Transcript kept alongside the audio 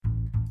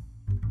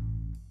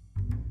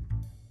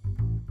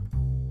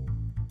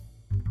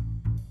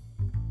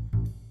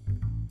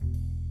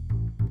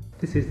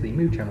This is the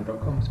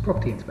MoveChannel.com's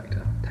Property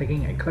Inspector,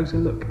 taking a closer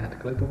look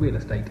at global real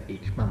estate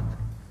each month.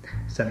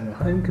 Selling a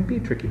home can be a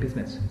tricky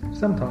business,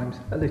 sometimes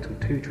a little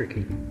too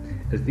tricky.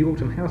 As the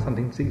autumn house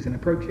hunting season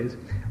approaches,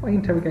 I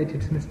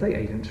interrogated some estate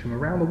agents from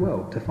around the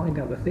world to find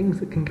out the things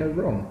that can go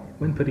wrong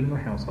when putting your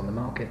house on the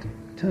market.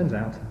 Turns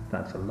out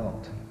that's a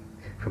lot.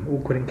 From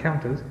awkward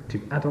encounters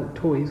to adult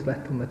toys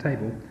left on the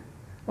table,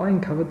 I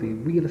uncovered the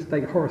real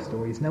estate horror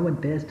stories no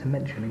one dares to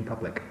mention in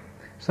public.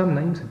 Some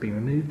names have been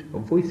removed or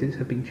voices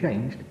have been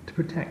changed to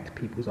protect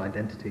people's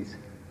identities.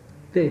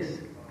 This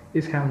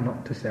is how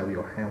not to sell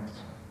your house.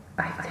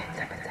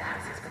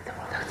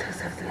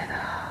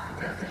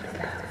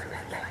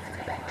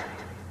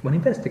 When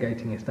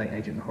investigating estate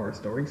agent horror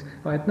stories,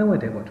 I had no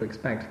idea what to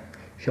expect.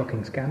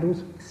 Shocking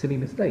scandals, silly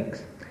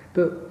mistakes.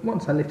 But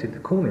once I lifted the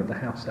corner of the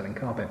house selling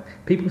carpet,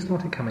 people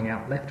started coming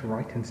out left,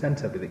 right and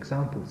centre with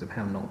examples of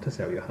how not to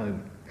sell your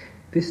home.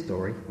 This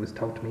story was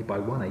told to me by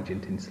one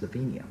agent in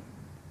Slovenia.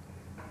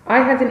 I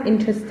had an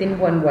interesting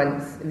one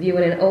once,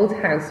 viewing an old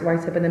house right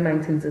up in the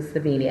mountains of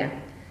Slovenia.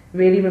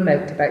 Really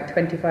remote, about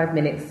 25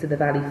 minutes to the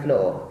valley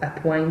floor,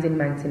 up winding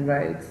mountain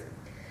roads.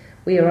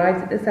 We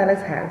arrived at the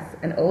seller's house,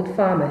 an old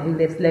farmer who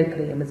lives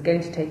locally and was going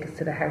to take us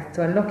to the house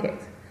to unlock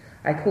it.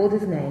 I called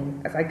his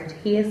name as I could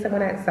hear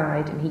someone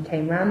outside, and he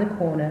came round the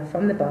corner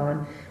from the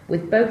barn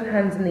with both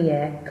hands in the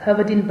air,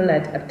 covered in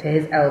blood up to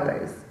his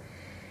elbows.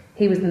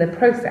 He was in the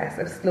process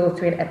of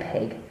slaughtering a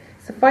pig.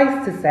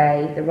 Suffice to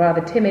say, the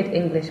rather timid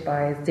English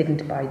buyers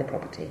didn't buy the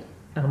property.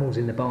 Animals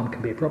in the barn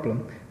can be a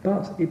problem,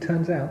 but it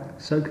turns out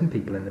so can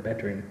people in the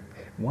bedroom.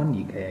 One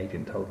UK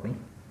agent told me.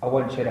 I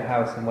once showed a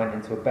house and went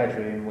into a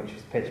bedroom which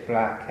was pitch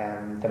black,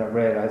 and then I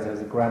realised there was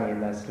a granny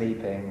in there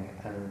sleeping,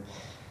 and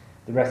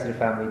the rest of the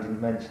family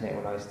didn't mention it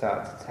when I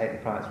started to take the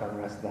clients around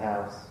the rest of the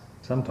house.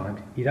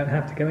 Sometimes you don't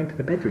have to go into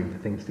the bedroom for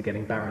things to get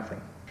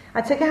embarrassing. I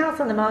took a house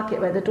on the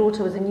market where the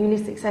daughter was a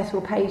newly successful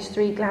page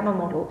 3 glamour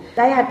model.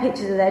 They had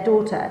pictures of their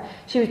daughter.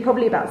 She was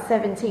probably about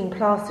 17,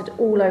 plastered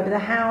all over the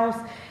house.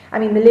 I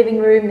mean, the living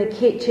room, the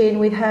kitchen,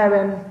 with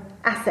her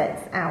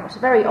assets out.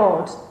 Very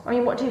odd. I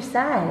mean, what do you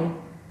say?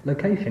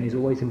 Location is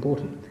always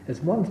important,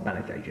 as one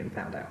Spanish agent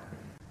found out.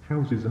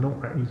 Houses are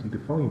not that easy to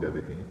find over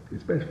here,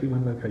 especially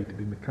when located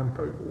in the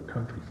campo or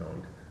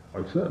countryside.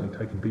 I've certainly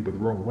taken people the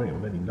wrong way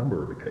on any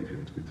number of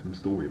occasions with some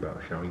story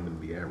about showing them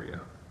the area.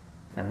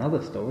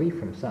 Another story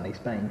from sunny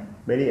Spain.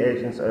 Many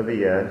agents over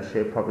here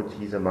share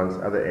properties amongst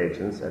other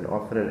agents, and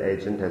often an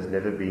agent has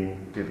never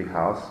been to the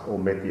house or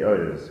met the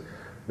owners.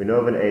 We know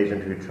of an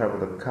agent who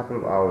travelled a couple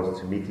of hours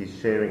to meet his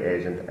sharing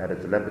agent at a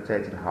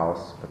dilapidated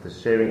house, but the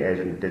sharing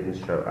agent didn't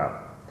show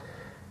up.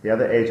 The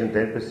other agent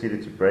then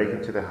proceeded to break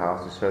into the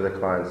house to show the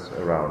clients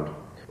around.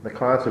 The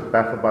clients were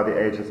baffled by the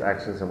agent's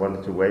actions and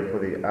wanted to wait for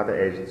the other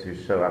agent to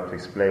show up to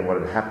explain what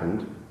had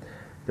happened.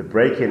 The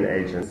break-in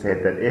agent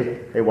said that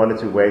if they wanted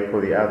to wait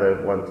for the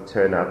other one to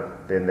turn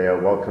up, then they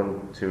are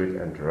welcome to it,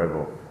 and drove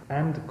off.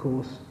 And of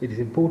course, it is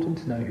important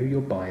to know who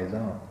your buyers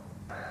are.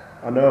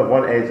 I know of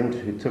one agent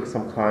who took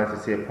some clients to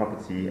see a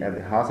property, and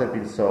the house had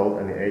been sold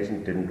and the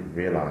agent didn't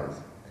realise.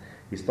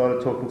 He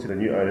started talking to the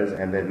new owners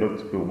and they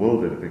looked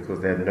bewildered because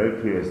they had no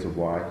clue as to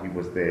why he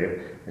was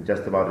there and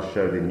just about to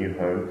show their new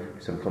home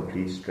to some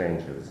complete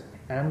strangers.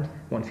 And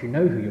once you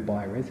know who your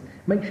buyer is,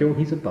 make sure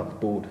he's above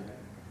board.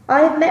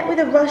 I have met with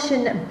a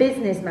Russian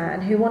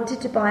businessman who wanted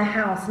to buy a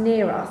house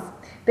near us,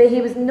 but he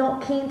was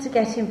not keen to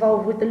get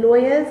involved with the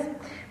lawyers.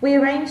 We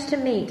arranged to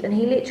meet and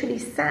he literally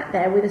sat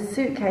there with a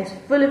suitcase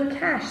full of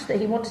cash that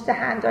he wanted to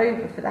hand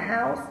over for the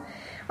house.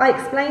 I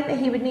explained that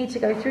he would need to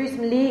go through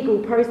some legal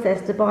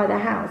process to buy the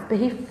house, but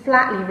he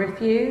flatly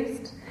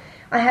refused.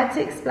 I had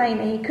to explain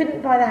that he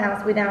couldn't buy the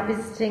house without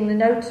visiting the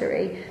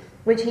notary,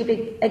 which he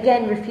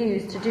again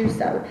refused to do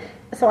so.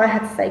 So I had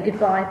to say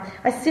goodbye.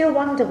 I still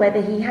wonder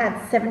whether he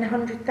had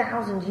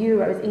 700,000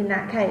 euros in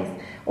that case,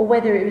 or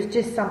whether it was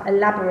just some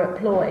elaborate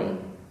ploy.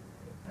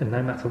 And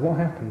no matter what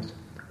happens,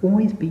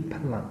 always be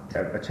polite.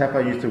 A chap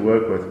I used to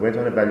work with went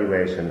on a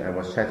valuation and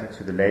was chatting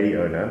to the lady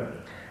owner,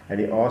 and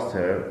he asked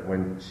her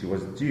when she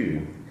was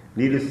due.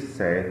 Needless to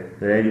say,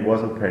 the lady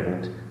wasn't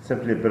pregnant,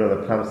 simply a bit on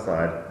the plump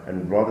side,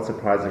 and rather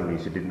surprisingly,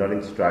 she did not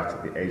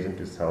instruct the agent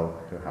to sell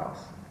her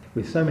house.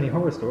 With so many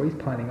horror stories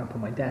piling up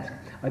on my desk,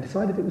 I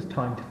decided it was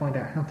time to find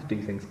out how to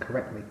do things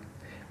correctly.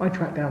 I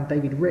tracked down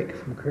David Rick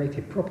from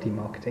Creative Property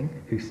Marketing,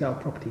 who sell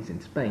properties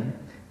in Spain,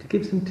 to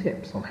give some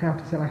tips on how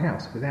to sell a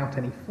house without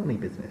any funny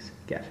business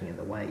getting in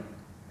the way.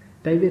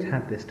 David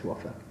had this to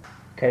offer.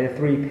 Okay, the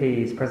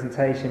 3 Ps,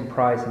 presentation,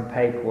 price and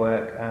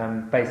paperwork,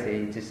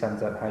 basically just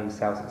sums up how you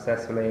sell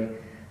successfully.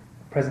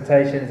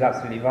 Presentation is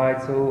absolutely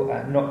vital,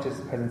 not just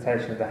the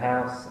presentation of the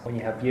house when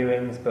you have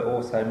viewings, but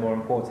also more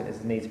important is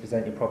the need to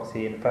present your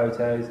property in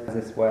photos.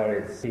 This is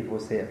where people will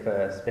see it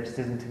first. The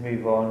decision to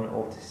move on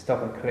or to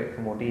stop and click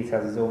for more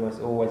details is almost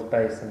always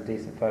based on a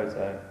decent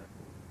photo.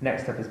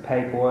 Next up is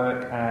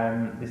paperwork,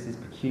 this is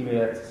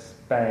peculiar to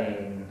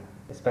Spain,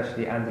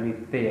 especially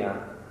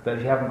Andalusia. But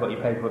if you haven't got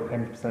your paperwork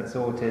 100%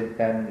 sorted,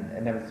 then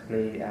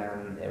inevitably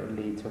it would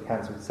lead to a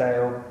cancelled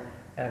sale.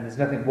 And there's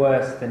nothing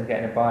worse than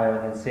getting a buyer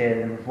and then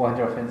seeing them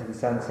wander off into the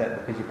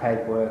sunset because your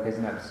paperwork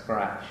isn't up to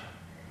scratch.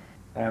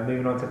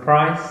 Moving on to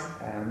price,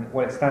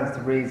 well, it stands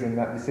to reason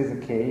that this is a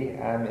key.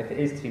 If it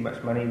is too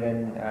much money,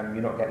 then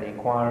you're not getting the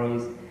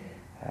inquiries.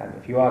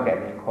 If you are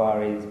getting the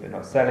inquiries but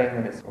not selling,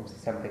 then it's obviously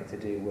something to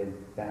do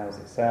with the house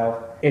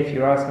itself. If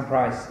your asking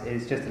price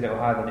is just a little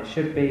higher than it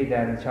should be,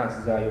 then the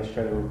chances are you'll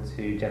struggle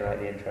to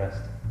generate the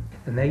interest.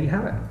 And there you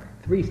have it.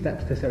 3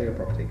 steps to sell your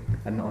property,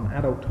 and not an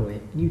adult toy,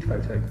 nude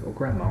photo or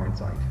grandma in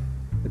sight.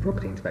 The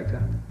Property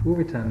Inspector will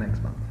return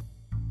next month.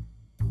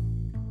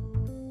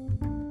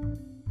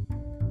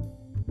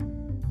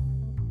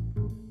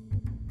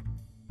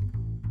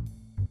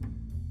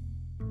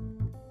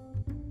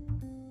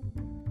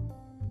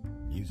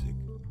 Music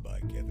by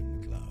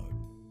Kevin MacLeod.